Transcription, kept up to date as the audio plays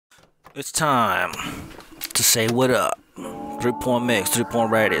It's time to say what up. 3-point mix, 3-point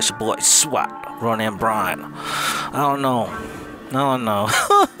radio. It's your boy SWAT, Ron and Brian. I don't know.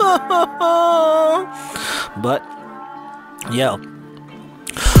 But, yo.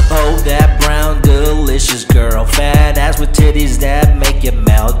 Oh, that brown delicious girl, fat ass with titties that make you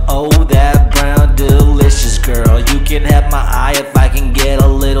melt. Oh, that brown delicious girl, you can have my eye if I can get a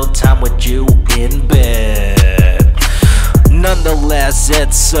little time with you in bed. Nonetheless,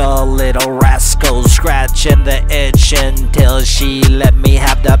 it's a little rascal scratching the itch until she let me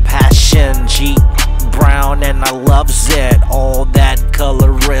have the passion. She brown and I loves it. All that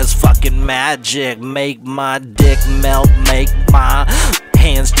color is fucking magic. Make my dick melt, make my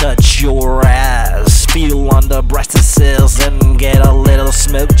hands touch your ass. Feel on the breastises and get a little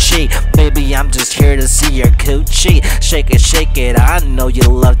smoochy. Baby, I'm just here to see your coochie. Shake it, I know you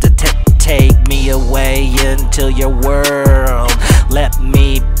love to take me away into your world. Let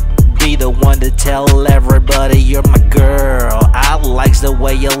me be the one to tell everybody you're my girl. I likes the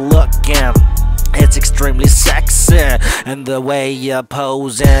way you're looking, it's extremely sexy, and the way you're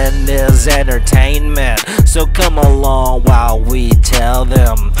posing is entertainment. So come along while we tell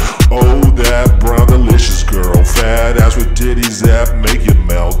them. Oh, that brown delicious girl, fat ass with titties that make you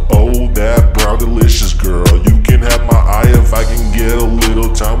melt. Oh, that brown delicious girl, you can have my eye if I can get a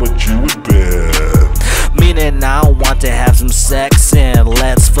little time with you in bed. Meaning I want to have some sex and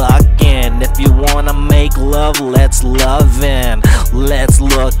let's fucking. If you wanna make love, let's lovin'. Let's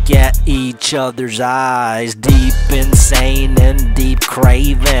look at each other's eyes, deep insane and deep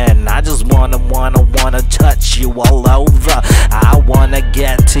craving. I just wanna touch you all over. I wanna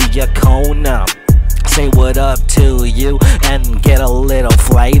get to your corner, say what up to you and get a little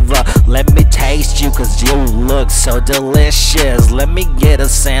flavor. Let me taste you cause you look so delicious. Let me get a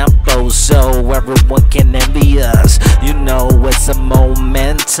sample so everyone can envy us. You know it's a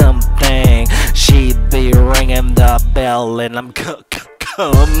momentum thing. She be ringing the bell and I'm coming.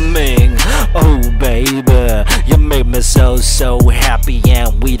 Oh baby, you make me so happy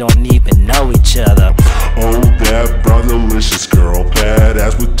and we don't even know each other. Oh, that brown delicious girl, fat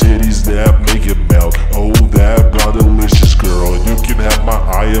ass with titties that make you melt. Oh, that brown delicious girl, you can have my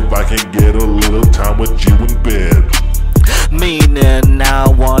eye if I can get a little time with you in bed. Meaning I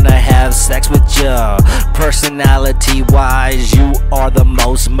wanna have sex with ya. Personality wise, you are the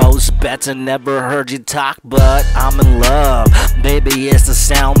most better. Never heard you talk, but I'm in love. Baby, it's the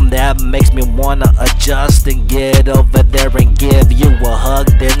sound that makes me wanna adjust and get over there and give you a hug.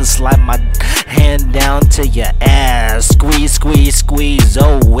 Then slide my hand down to your ass. Squeeze,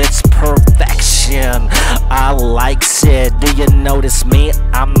 oh, it's perfection. I likes it. Do you notice me?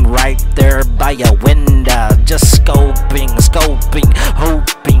 I'm right there by your window, just scoping,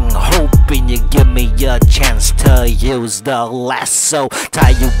 hoping you give me a chance to use the lasso.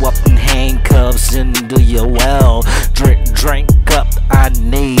 Tie you up in handcuffs and do you well. Drink up, I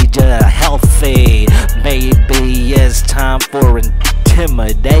need you healthy. Baby, it's time for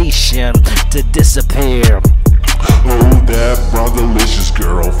intimidation to disappear. Oh, that brown delicious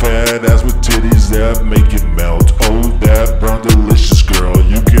girl, fat ass with titties that make you melt. Oh, that brown delicious girl,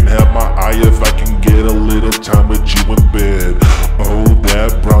 you can have my eye if I can get a little time with you in bed. Oh,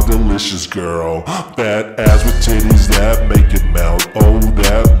 that brown delicious girl, fat ass with titties that make you melt. Oh,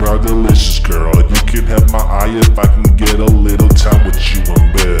 that brown delicious girl, you can have my eye if I can get a little time with you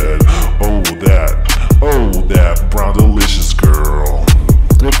in bed. Oh, that brown delicious girl.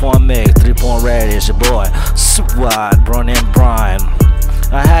 3-point mix, 3-point radio. It's your boy SWAT, Ron and Brian.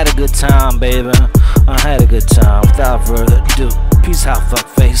 I had a good time, baby. I had a good time. Without further ado, peace out,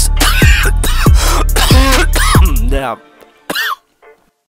 fuckface. Now.